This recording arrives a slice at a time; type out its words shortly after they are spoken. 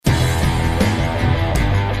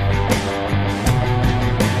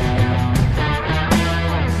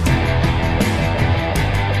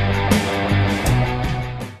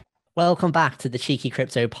Welcome back to the Cheeky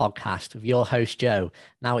Crypto Podcast with your host, Joe.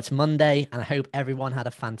 Now it's Monday, and I hope everyone had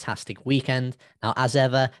a fantastic weekend. Now, as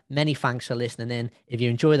ever, many thanks for listening in. If you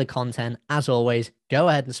enjoy the content, as always, go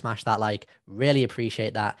ahead and smash that like. Really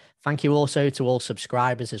appreciate that. Thank you also to all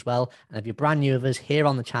subscribers as well. And if you're brand new of us here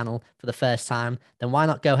on the channel for the first time, then why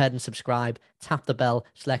not go ahead and subscribe, tap the bell,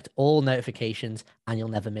 select all notifications, and you'll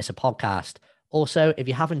never miss a podcast. Also, if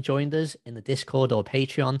you haven't joined us in the Discord or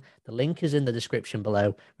Patreon, the link is in the description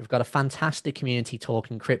below. We've got a fantastic community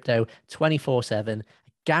talking crypto 24/7. I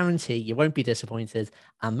guarantee you won't be disappointed.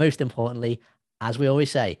 And most importantly, as we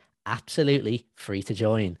always say, absolutely free to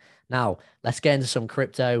join. Now, let's get into some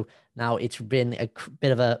crypto. Now, it's been a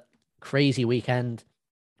bit of a crazy weekend,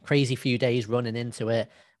 crazy few days running into it.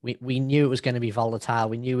 We knew it was going to be volatile.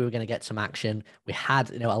 We knew we were going to get some action. We had,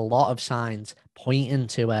 a lot of signs pointing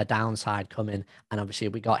to a downside coming, and obviously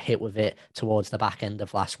we got hit with it towards the back end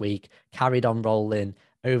of last week. Carried on rolling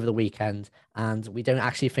over the weekend, and we don't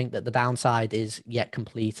actually think that the downside is yet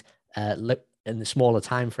complete. Look in the smaller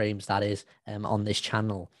time frames, that is, on this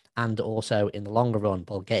channel, and also in the longer run.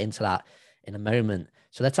 We'll get into that in a moment.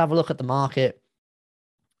 So let's have a look at the market.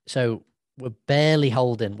 So we're barely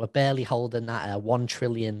holding that $1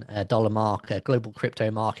 trillion mark. Global crypto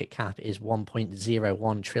market cap is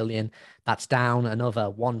 1.01 trillion. That's down another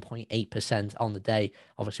 1.8% on the day.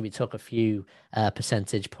 Obviously, we took a few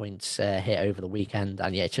percentage points hit over the weekend,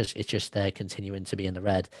 and yeah, it's just continuing to be in the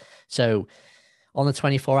red. So on the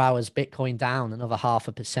 24 hours, Bitcoin down another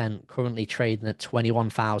 0.5%, currently trading at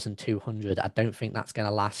 21,200. I don't think that's going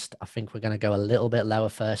to last. I think we're going to go a little bit lower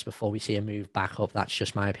first before we see a move back up. That's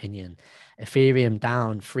just my opinion. Ethereum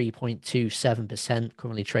down 3.27%,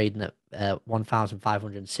 currently trading at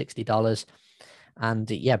 $1,560.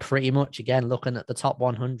 And yeah, pretty much again, looking at the top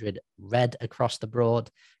 100, red across the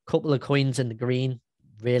board. Couple of coins in the green,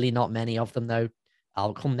 really not many of them though.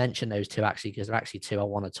 I'll come mention those two actually, because they're actually two I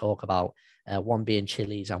want to talk about. One being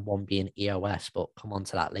Chiliz and one being EOS, but come on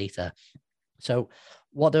to that later. So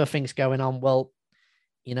what are things going on? Well,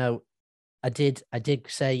 I did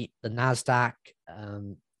say the NASDAQ,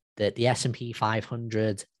 the S&P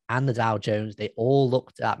 500 and the Dow Jones, they all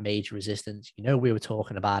looked at major resistance. We were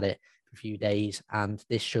talking about it for a few days, and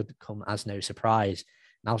this should come as no surprise.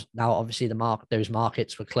 Now, obviously, those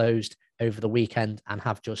markets were closed over the weekend and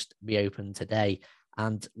have just reopened today.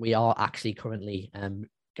 And we are actually currently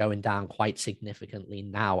going down quite significantly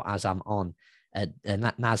now as I'm on. And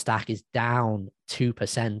that NASDAQ is down 2%,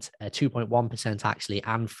 2.1% actually,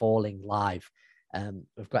 and falling live.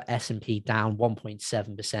 We've got S&P down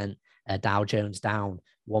 1.7%, Dow Jones down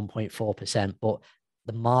 1.4%. But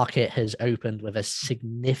the market has opened with a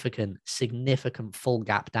significant full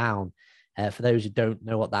gap down. For those who don't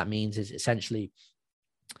know what that means, is essentially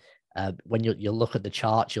when you look at the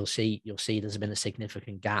charts, you'll see there's been a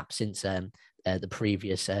significant gap since the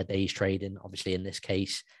previous day's trading. Obviously, in this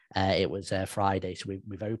case, it was Friday, so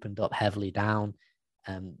we've opened up heavily down.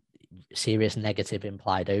 Serious negative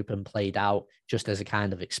implied open played out just as I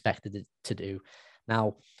kind of expected it to do.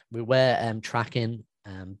 Now, we were tracking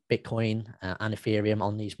Bitcoin and Ethereum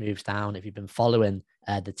on these moves down. If you've been following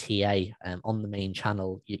the TA on the main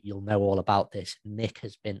channel, you'll know all about this. Nick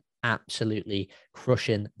has been absolutely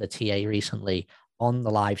crushing the TA recently on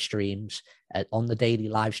the live streams, on the daily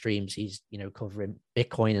live streams. He's covering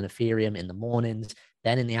Bitcoin and Ethereum in the mornings.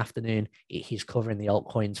 Then in the afternoon, he's covering the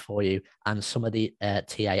altcoins for you. And some of the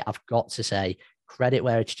TA, I've got to say, credit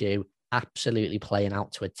where it's due, absolutely playing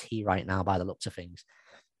out to a T right now by the looks of things.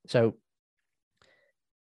 So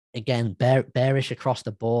again, bearish across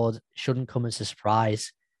the board, shouldn't come as a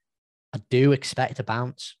surprise. I do expect a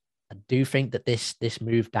bounce. I do think that this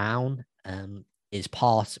move down is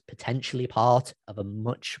potentially part of a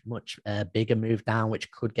much bigger move down, which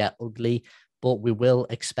could get ugly. But we will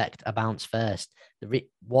expect a bounce first.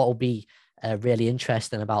 What will be really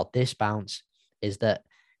interesting about this bounce is that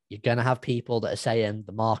you're going to have people that are saying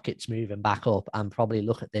the market's moving back up and probably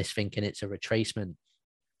look at this thinking it's a retracement.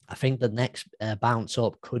 I think the next bounce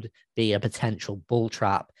up could be a potential bull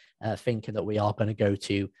trap, thinking that we are going to go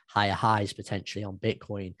to higher highs potentially on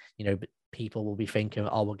Bitcoin. But people will be thinking,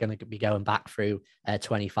 oh, we're going to be going back through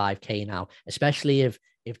 25K now, especially if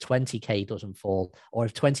 20K doesn't fall, or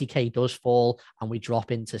if 20K does fall and we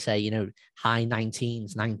drop into, say, high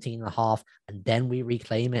 19s, 19.5, and then we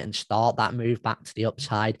reclaim it and start that move back to the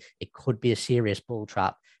upside. It could be a serious bull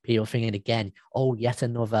trap. People thinking again, oh, yet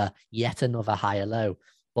another higher low.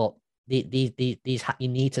 But these you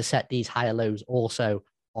need to set these higher lows also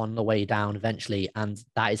on the way down eventually, and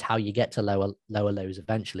that is how you get to lower lows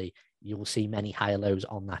eventually. You will see many higher lows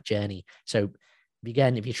on that journey. So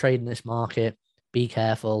again, if you're trading this market, be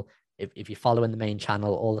careful. if you're following the main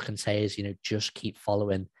channel, all I can say is, just keep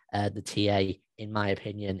following the TA. In my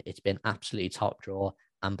opinion, it's been absolutely top draw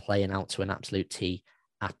and playing out to an absolute T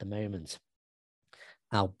at the moment.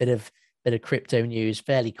 Now, bit of crypto news,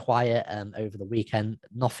 fairly quiet over the weekend.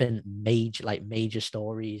 Nothing major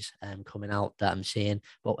stories coming out that I'm seeing.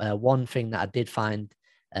 But one thing that I did find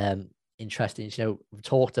interesting is, we've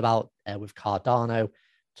talked about with Cardano,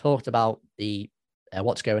 talked about the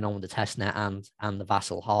what's going on with the testnet and the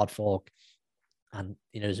Vassal hard fork, and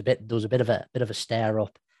there was a bit of a stare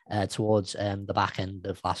up towards the back end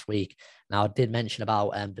of last week. Now, I did mention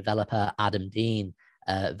about developer Adam Dean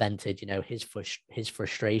vented his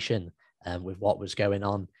frustration with what was going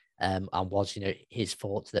on, and was his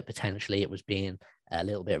thoughts that potentially it was being a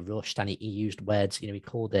little bit rushed, and he used words, he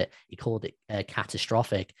called it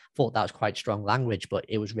catastrophic. Thought that was quite strong language, but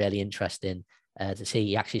it was really interesting to see.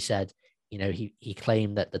 He actually said, he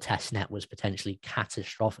claimed that the test net was potentially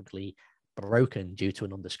catastrophically broken due to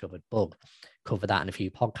an undiscovered bug. Covered that in a few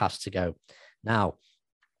podcasts ago. Now,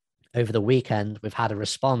 over the weekend, we've had a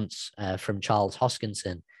response from Charles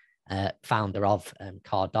Hoskinson, founder of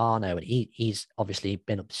Cardano, and he's obviously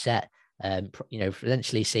been upset,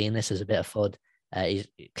 potentially seeing this as a bit of FUD. He's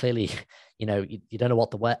clearly, you don't know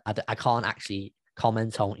what the work. I can't actually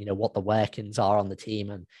comment on, what the workings are on the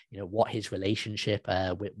team, and what his relationship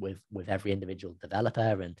with every individual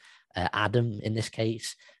developer and Adam in this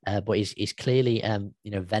case. But he's clearly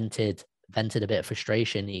vented a bit of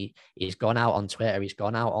frustration. He's gone out on Twitter. He's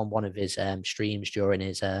gone out on one of his streams during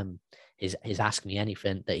his Ask Me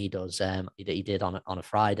Anything that he does, that he did on a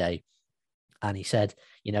Friday, and he said,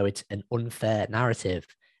 it's an unfair narrative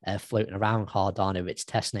floating around Cardano, its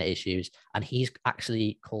testnet issues, and he's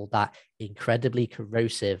actually called that incredibly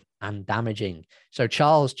corrosive and damaging. So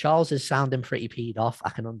Charles is sounding pretty peed off. I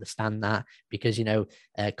can understand that, because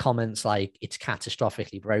comments like it's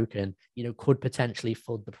catastrophically broken, could potentially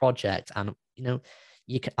flood the project, and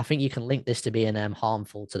I think you can link this to being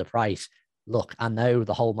harmful to the price. Look, I know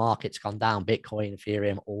the whole market's gone down. Bitcoin,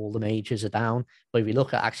 Ethereum, all the majors are down. But if you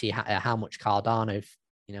look at actually how much Cardano,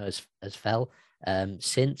 has fell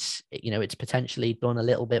since, it's potentially done a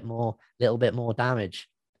little bit more damage.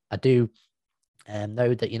 I do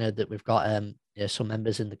know that that we've got some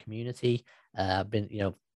members in the community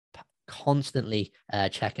been constantly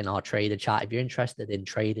checking our trader chat. If you're interested in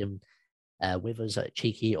trading with us at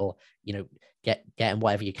Cheeky, or getting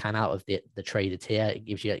whatever you can out of the trader tier, it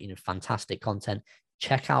gives you fantastic content.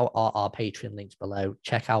 Check out our Patreon links below.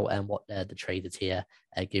 Check out what the trader tier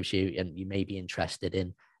gives you, and you may be interested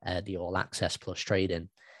in the all access plus trading.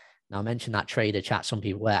 Now, I mentioned that trader chat. Some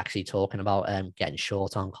people were actually talking about getting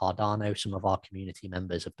short on Cardano. Some of our community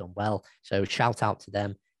members have done well, so shout out to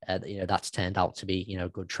them. That's turned out to be a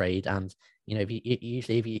good trade. And if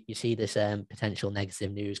you see this potential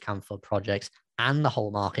negative news can flood projects, and the whole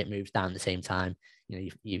market moves down at the same time,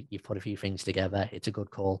 you've put a few things together. It's a good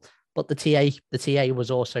call. But the TA was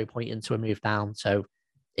also pointing to a move down, so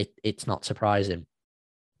it's not surprising.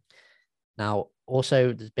 Now,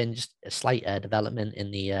 also, there's been just a slight development in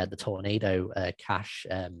the Tornado Cash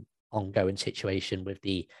ongoing situation with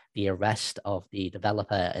the arrest of the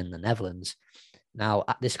developer in the Netherlands. Now,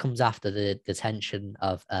 this comes after the detention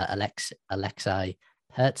of Alexei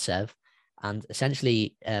Pertsev, and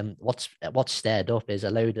essentially, what's stirred up is a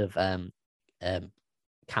load of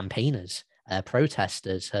campaigners,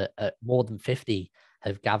 protesters. More than 50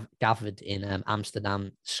 have gathered in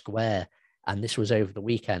Amsterdam Square, and this was over the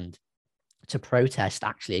weekend, to protest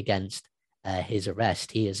actually against his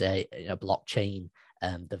arrest. He is a blockchain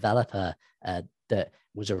developer that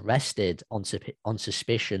was arrested on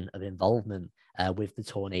suspicion of involvement with the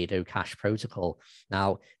Tornado Cash protocol.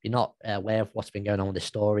 Now, if you're not aware of what's been going on with this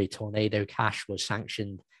story, Tornado Cash was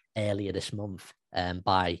sanctioned earlier this month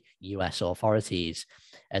by US authorities.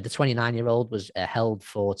 The 29-year-old was held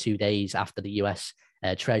for 2 days after the US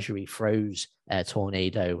Treasury froze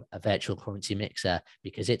Tornado, a virtual currency mixer,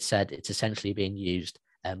 because it said it's essentially being used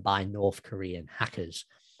by North Korean hackers.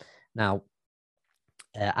 Now,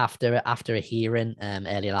 after a hearing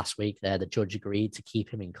earlier last week, the judge agreed to keep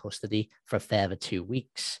him in custody for a further 2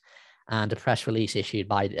 weeks. And a press release issued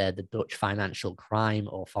by the Dutch Financial Crime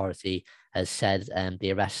Authority has said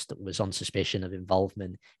the arrest was on suspicion of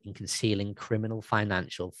involvement in concealing criminal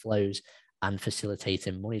financial flows and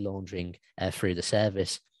facilitating money laundering through the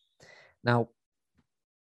service. Now,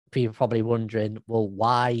 people are probably wondering, well,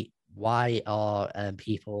 why are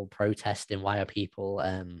people protesting? Why are people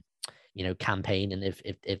campaigning?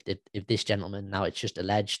 If this gentleman, now it's just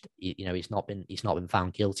alleged, he's not been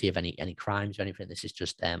found guilty of any crimes or anything. This is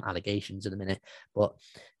just allegations at the minute. But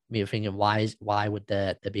me thinking, why would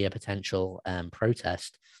there be a potential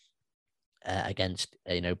protest? against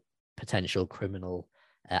potential criminal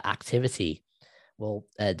activity. Well,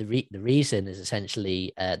 the reason is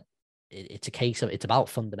essentially it's a case of, it's about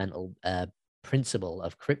fundamental principle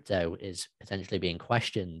of crypto is potentially being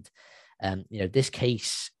questioned. This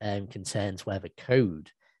case concerns whether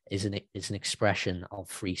code is an expression of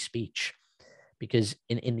free speech, because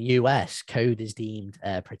in the US, code is deemed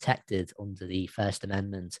protected under the First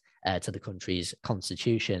Amendment to the country's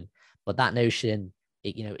constitution. But that notion,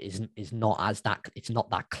 is not as that. It's not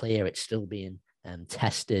that clear. It's still being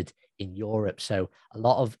tested in Europe. So a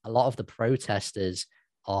lot of the protesters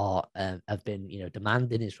have been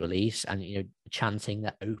demanding his release and chanting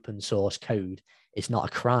that open source code is not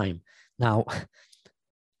a crime. Now,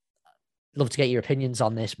 love to get your opinions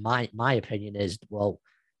on this. My opinion is, well,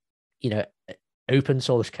 open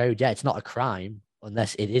source code, yeah, it's not a crime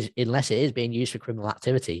unless it is being used for criminal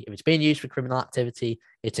activity. If it's being used for criminal activity,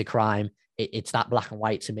 it's a crime. It's that black and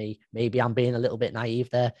white to me. Maybe I'm being a little bit naive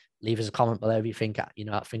there. Leave us a comment below if you think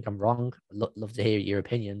I think I'm wrong. Love to hear your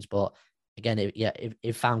opinions. But again,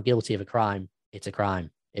 if found guilty of a crime, it's a crime.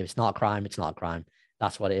 If it's not a crime, it's not a crime.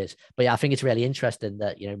 That's what it is. But yeah, I think it's really interesting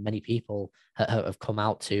that many people have come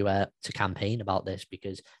out to campaign about this,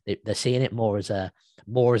 because they're seeing it more as an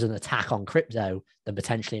attack on crypto than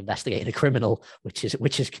potentially investigating a criminal, which is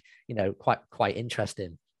quite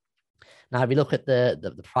interesting. Now, if you look at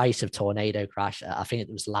the price of Tornado Cash, I think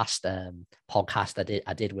it was the last podcast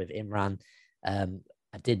I did with Imran.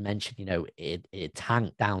 I did mention, it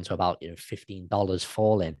tanked down to about $15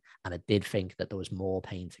 falling, and I did think that there was more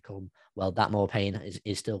pain to come. Well, that more pain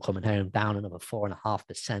is still coming home, down another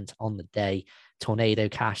 4.5% on the day. Tornado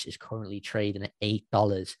Cash is currently trading at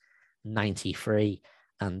 $8.93,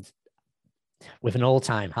 and with an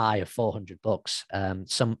all-time high of $400.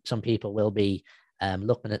 Some people will be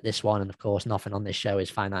looking at this one, and of course, nothing on this show is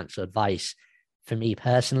financial advice. For me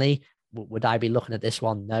personally, would I be looking at this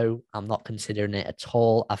one? No, I'm not considering it at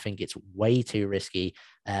all. I think it's way too risky.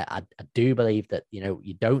 I do believe that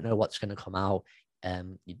you don't know what's going to come out.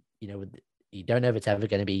 You don't know if it's ever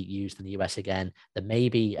going to be used in the US again. There may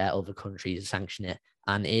be other countries sanction it.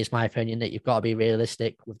 And it is my opinion that you've got to be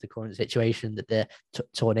realistic with the current situation, that the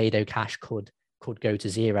Tornado Cash could go to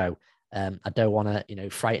zero. I don't want to,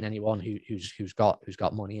 frighten anyone who's got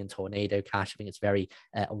money in Tornado Cash. I think it's a very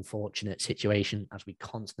unfortunate situation, as we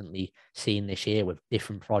constantly seen this year with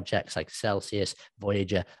different projects like Celsius,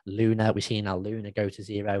 Voyager, Luna. We've seen now Luna go to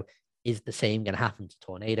zero. Is the same going to happen to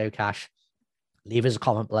Tornado Cash? Leave us a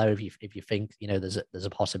comment below if you think there's a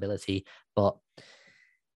possibility. But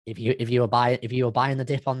if you are buying the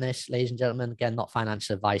dip on this, ladies and gentlemen, again, not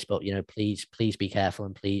financial advice, but please be careful,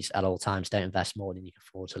 and please at all times don't invest more than you can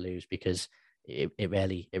afford to lose, because it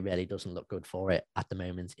really doesn't look good for it at the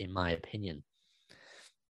moment, in my opinion.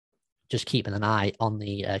 Just keeping an eye on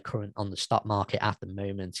the on the stock market at the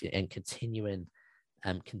moment, and continuing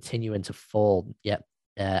to fall. Yep,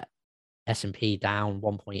 S&P down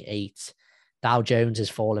 1.8. Dow Jones has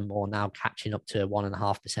fallen more now, catching up to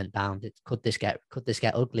 1.5% down. Could this get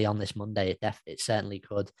ugly on this Monday? It certainly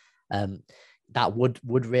could. That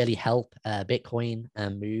would really help Bitcoin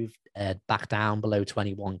move back down below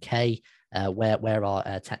 21K, where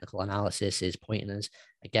our technical analysis is pointing us.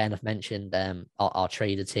 Again, I've mentioned our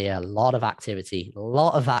traders here. A lot of activity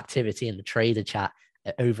in the trader chat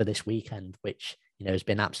over this weekend, which has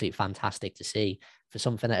been absolutely fantastic to see. For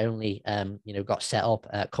something that only got set up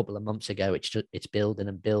a couple of months ago, it's building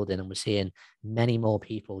and building, and we're seeing many more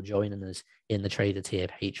people joining us in the Trader Tier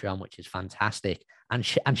Patreon, which is fantastic, and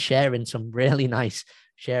sharing some really nice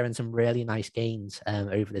gains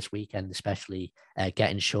over this weekend, especially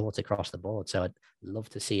getting short across the board. So I'd love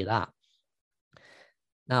to see that.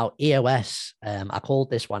 Now, EOS, I called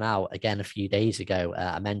this one out again a few days ago.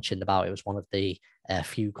 I mentioned about it was one of the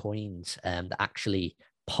few coins that actually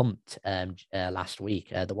pumped last week.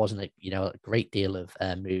 There wasn't a great deal of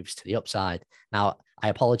moves to the upside. Now, I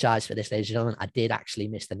apologize for this, ladies and gentlemen. I did actually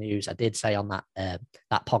miss the news. I did say on that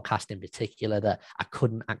podcast in particular that I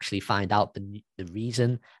couldn't actually find out the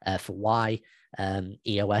reason for why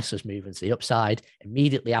EOS was moving to the upside.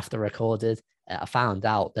 Immediately after I recorded, I found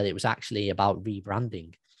out that it was actually about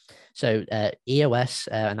rebranding. So EOS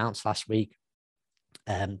announced last week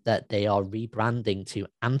that they are rebranding to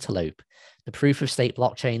Antelope. The proof of stake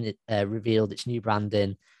blockchain revealed its new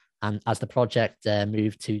branding, and as the project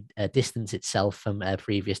moved to distance itself from a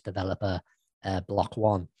previous developer, Block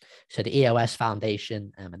One. So the EOS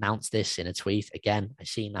Foundation announced this in a tweet. Again, I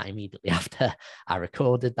seen that immediately after I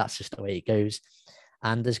recorded. That's just the way it goes.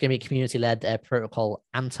 And there's going to be a community-led protocol,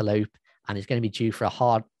 Antelope, and it's going to be due for a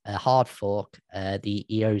hard fork, the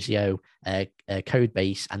EOSIO code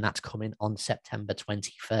base, and that's coming on September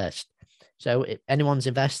 21st. So if anyone's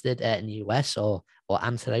invested in the US or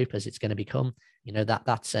Antelope as it's going to become,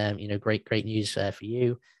 that's great news for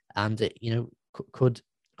you. And could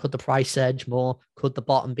the price surge more? Could the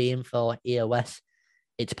bottom be in for EOS?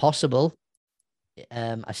 It's possible.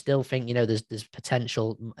 I still think there's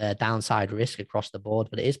potential downside risk across the board,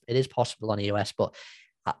 but it is possible on EOS. But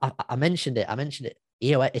I mentioned it.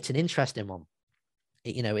 EOS. It's an interesting one.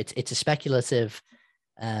 It's a speculative.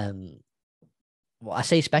 Well, I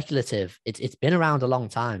say speculative. It's been around a long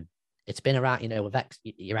time. It's been around, with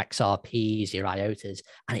your XRPs, your IOTAs,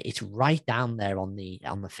 and it's right down there on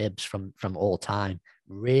the fibs from all time.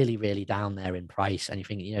 Really, really down there in price. And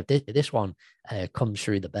you think, this one comes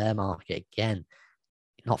through the bear market again.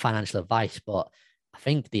 Not financial advice, but I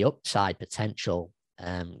think the upside potential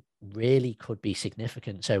really could be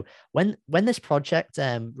significant. So when this project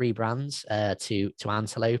rebrands to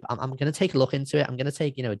Antelope, I'm going to take a look into it. I'm going to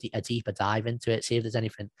take a deeper dive into it, see if there's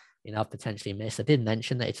anything I've potentially missed. I did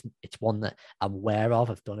mention that it's one that I'm aware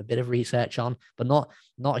of. I've done a bit of research on, but not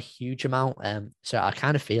a huge amount. So I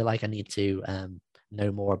kind of feel like I need to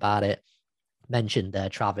know more about it. Mentioned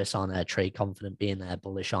Travis on Trade Confident being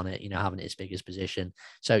bullish on it, having its biggest position.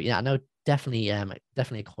 So yeah, I know definitely a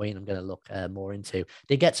coin I'm going to look more into.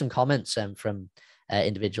 Did get some comments from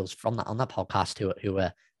individuals from on that podcast who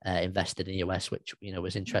were invested in EOS, which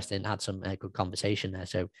was interesting. Had some good conversation there.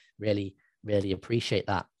 So really appreciate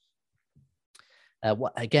that.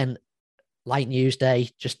 What again? Light news day.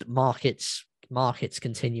 Just markets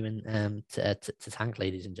continuing to tank,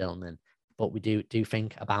 ladies and gentlemen. But we do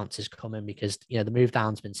think a bounce is coming because the move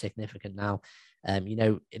down's been significant now.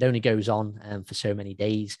 It only goes on for so many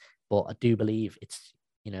days, but I do believe it's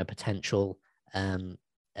a potential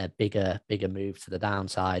a bigger move to the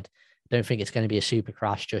downside. I don't think it's going to be a super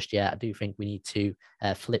crash just yet. I do think we need to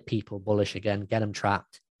flip people bullish again, get them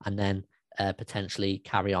trapped, and then potentially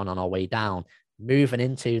carry on our way down, moving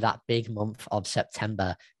into that big month of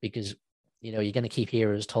September, because you're going to keep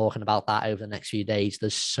hearing us talking about that over the next few days.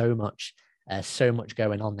 There's so much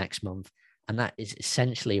going on next month, and that is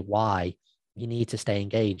essentially why you need to stay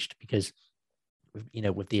engaged, because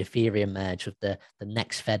with the Ethereum merge, with the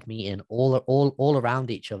next Fed meeting, all around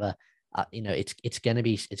each other, it's going to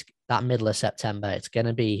be that middle of September. It's going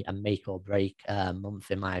to be a make or break month,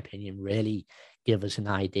 in my opinion. Really give us an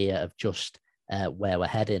idea of just where we're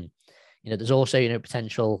heading. There's also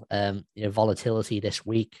potential volatility this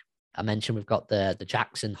week. I mentioned we've got the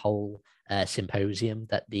Jackson Hole symposium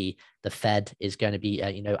that the Fed is going to be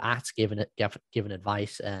giving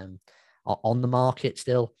advice on the market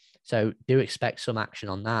still. So do expect some action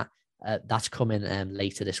on that. That's coming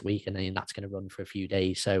later this week, and then that's going to run for a few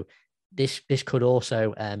days. So this could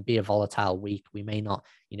also be a volatile week. We may not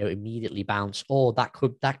immediately bounce, or that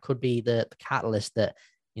could be the catalyst that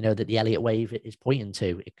that the Elliott wave is pointing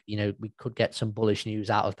to. We could get some bullish news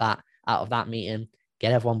out of that meeting.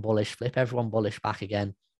 Get everyone bullish, flip everyone bullish back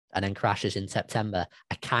again, and then crashes in September.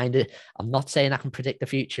 I'm not saying I can predict the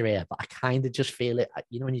future here, but I kind of just feel it.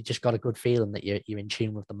 When you just got a good feeling that you're in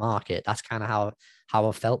tune with the market. That's kind of how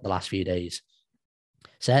I've felt the last few days.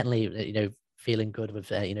 Certainly, feeling good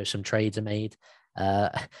with some trades are made.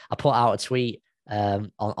 I put out a tweet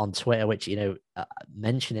on Twitter, which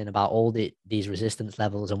mentioning about all these resistance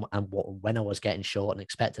levels and when I was getting short and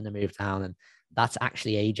expecting to move down, and that's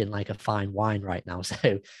actually aging like a fine wine right now.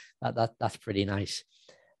 So that's pretty nice.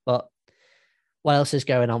 But what else is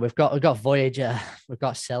going on? We've got Voyager, we've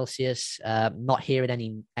got Celsius. Not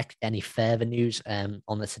hearing any further news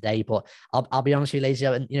on this today, but I'll be honest with you, lazy.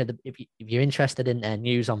 And if you're interested in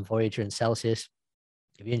news on Voyager and Celsius,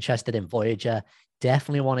 if you're interested in Voyager,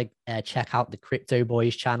 definitely want to check out the Crypto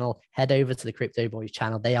Boys channel. Head over to the Crypto Boys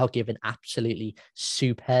channel. They are giving absolutely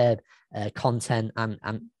superb content and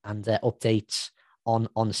updates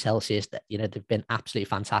on Celsius. That they've been absolutely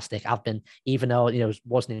fantastic. I've been, even though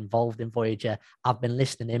wasn't involved in Voyager, I've been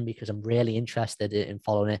listening in because I'm really interested in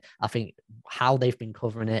following it. I think how they've been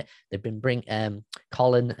covering it, they've been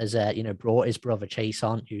Colin has brought his brother Chase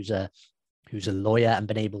on, who's a lawyer, and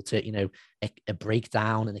been able to, break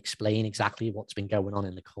down and explain exactly what's been going on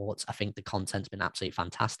in the courts. I think the content's been absolutely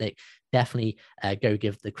fantastic. Definitely go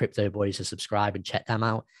give the Crypto Boys a subscribe and check them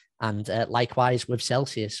out. And likewise with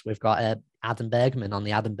Celsius, we've got Adam Bergman on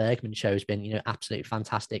the Adam Bergman show. Has been, absolutely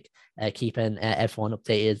fantastic, keeping everyone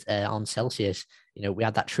updated on Celsius. We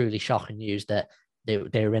had that truly shocking news that they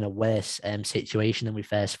were in a worse situation than we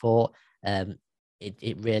first thought.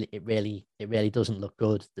 It really doesn't look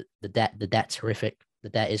good. The debt's horrific. The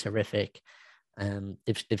debt is horrific.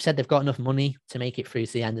 They've said they've got enough money to make it through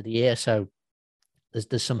to the end of the year. So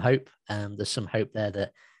there's some hope. There's some hope there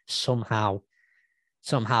that somehow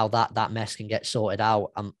somehow that mess can get sorted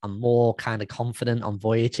out. I'm more kind of confident on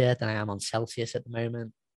Voyager than I am on Celsius at the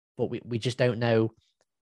moment, but we just don't know.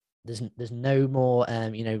 There's no more,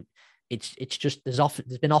 it's just there's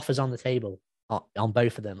been offers on the table on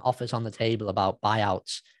both of them, offers on the table about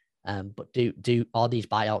buyouts. But are these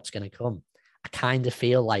buyouts going to come? I kind of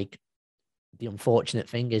feel like the unfortunate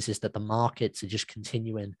thing is that the markets are just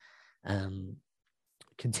continuing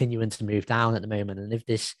to move down at the moment. And if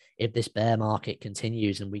this bear market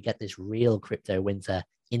continues and we get this real crypto winter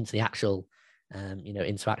into the actual, well,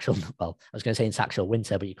 I was going to say into actual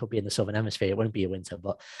winter, but you could be in the southern hemisphere. It won't be a winter,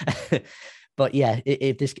 but but yeah,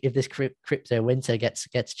 if this crypto winter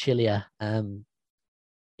gets chillier,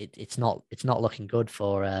 it's not looking good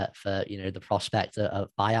for the prospect of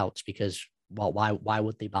buyouts, because why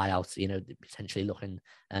would they buy out? Potentially looking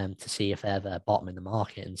to see if they're the bottom in the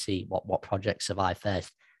market and see what projects survive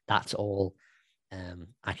first. That's all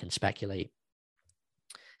I can speculate.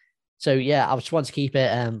 So yeah, I just want to keep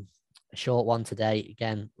it a short one today.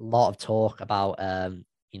 Again, a lot of talk about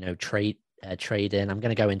trading. I'm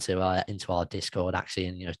going to go into our Discord actually,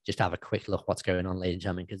 and just have a quick look what's going on, ladies and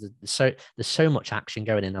gentlemen, because there's so much action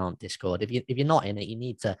going on Discord. If you're not in it, you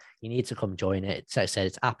need to come join it. So I said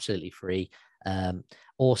it's absolutely free.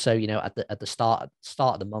 Also, at the start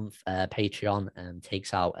of the month, Patreon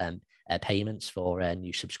takes out payments for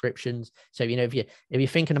new subscriptions. So if you're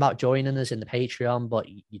thinking about joining us in the Patreon, but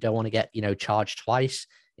you don't want to get charged twice,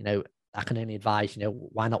 I can only advise,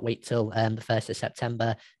 why not wait till the 1st of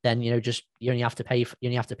September? Then, you only have to pay for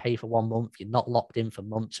 1 month. You're not locked in for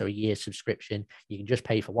months or a year subscription. You can just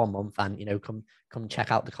pay for 1 month and, come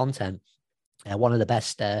check out the content. One of the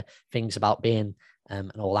best things about being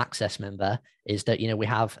an all access member is that, we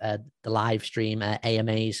have the live stream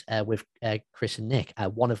AMAs with Chris and Nick,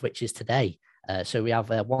 one of which is today. So we have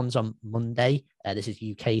ones on Monday. This is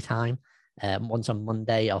UK time. Ones on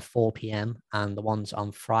Monday are 4 p.m. and the ones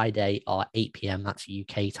on Friday are 8 p.m. That's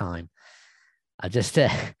UK time. I just,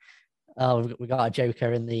 we got a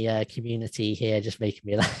joker in the community here, just making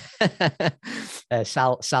me laugh.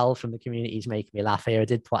 Sal from the community is making me laugh here. I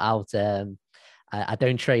did put out, I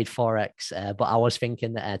don't trade Forex, but I was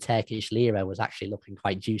thinking that Turkish lira was actually looking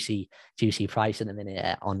quite juicy price in a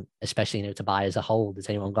minute on, especially, to buy as a whole. Does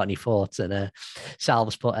anyone got any thoughts? And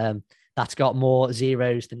Sal's put, that's got more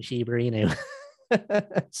zeros than Shiba Inu.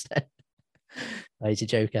 So, he's a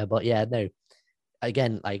joker, but yeah, no.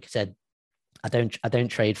 Again, like I said, I don't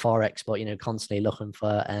trade Forex, but constantly looking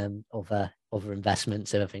for other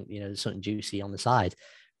investments. So I think there's something juicy on the side.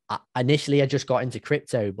 Initially, I just got into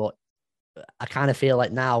crypto, but I kind of feel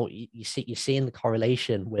like now you're seeing the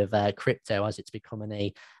correlation with crypto as it's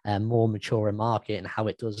becoming a more mature market, and how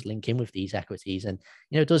it does link in with these equities, and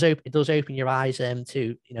it does open your eyes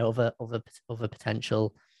to other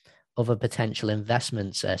potential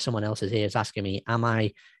investments. Someone else is asking me, am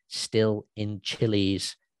I still in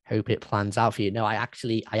Chiliz? Hope it plans out for you. No, I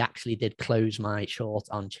actually did close my short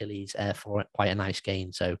on Chiliz for quite a nice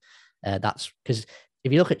gain. So that's because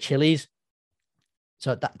if you look at Chiliz.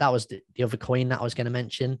 So that was the other coin that I was going to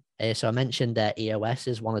mention. So I mentioned EOS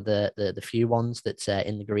is one of the few ones that's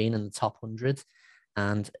in the green in the top 100.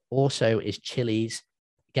 And also is Chiliz.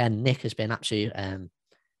 Again, Nick has been actually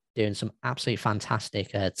doing some absolutely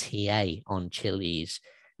fantastic TA on Chiliz.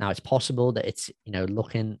 Now, it's possible that it's,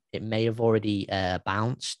 it may have already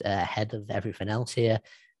bounced ahead of everything else here,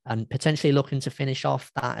 and potentially looking to finish off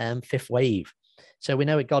that fifth wave. So we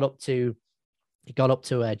know it got up to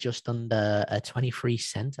just under 23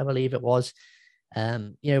 cents, I believe it was.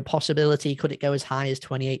 Possibility, could it go as high as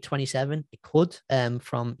 28, 27? It could,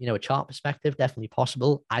 from, a chart perspective, definitely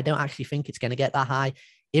possible. I don't actually think it's going to get that high.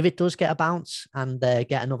 If it does get a bounce and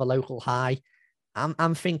get another local high,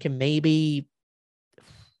 I'm thinking maybe,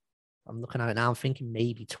 I'm looking at it now, I'm thinking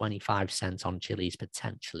maybe 25 cents on Chiliz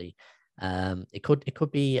potentially. It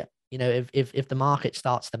could be, if the market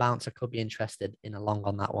starts to bounce, I could be interested in a long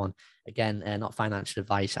on that one. Again, not financial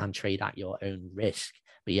advice, and trade at your own risk.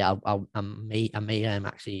 But yeah, I may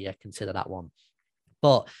actually consider that one.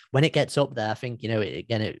 But when it gets up there, I think,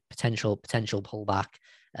 potential pullback.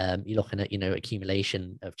 You're looking at,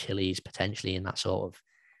 accumulation of Chiliz potentially in that sort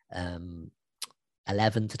of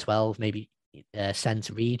 11 to 12, maybe cent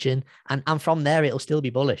region, and from there it'll still be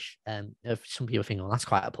bullish. If some people think, well, that's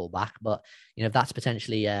quite a pullback, but if that's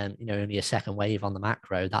potentially only a second wave on the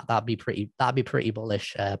macro, that'd be pretty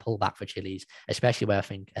bullish pullback for Chiliz, especially where I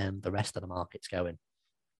think the rest of the market's going.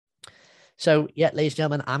 So yeah, ladies and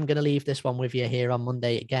gentlemen, I'm going to leave this one with you here on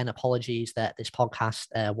Monday. Again, apologies that this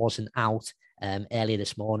podcast wasn't out earlier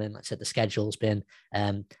this morning. Like I said, the schedule's been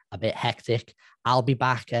a bit hectic. I'll be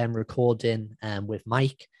back recording with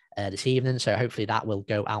Mike this evening. So hopefully that will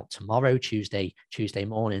go out tomorrow, Tuesday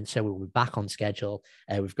morning. So we'll be back on schedule.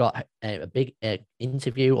 We've got a big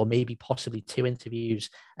interview, or maybe possibly 2 interviews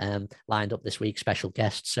lined up this week, special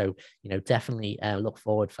guests. So, definitely look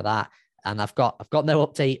forward for that. And I've got no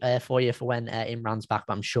update for you for when Imran's back,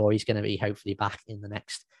 but I'm sure he's going to be hopefully back in the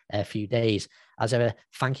next few days. As ever,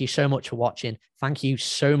 thank you so much for watching. Thank you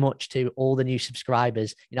so much to all the new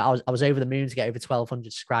subscribers. I was over the moon to get over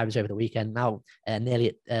 1,200 subscribers over the weekend. Now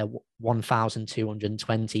nearly at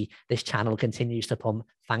 1,220. This channel continues to pump.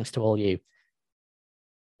 Thanks to all you.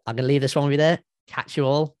 I'm going to leave this one with you there. Catch you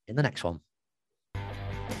all in the next one.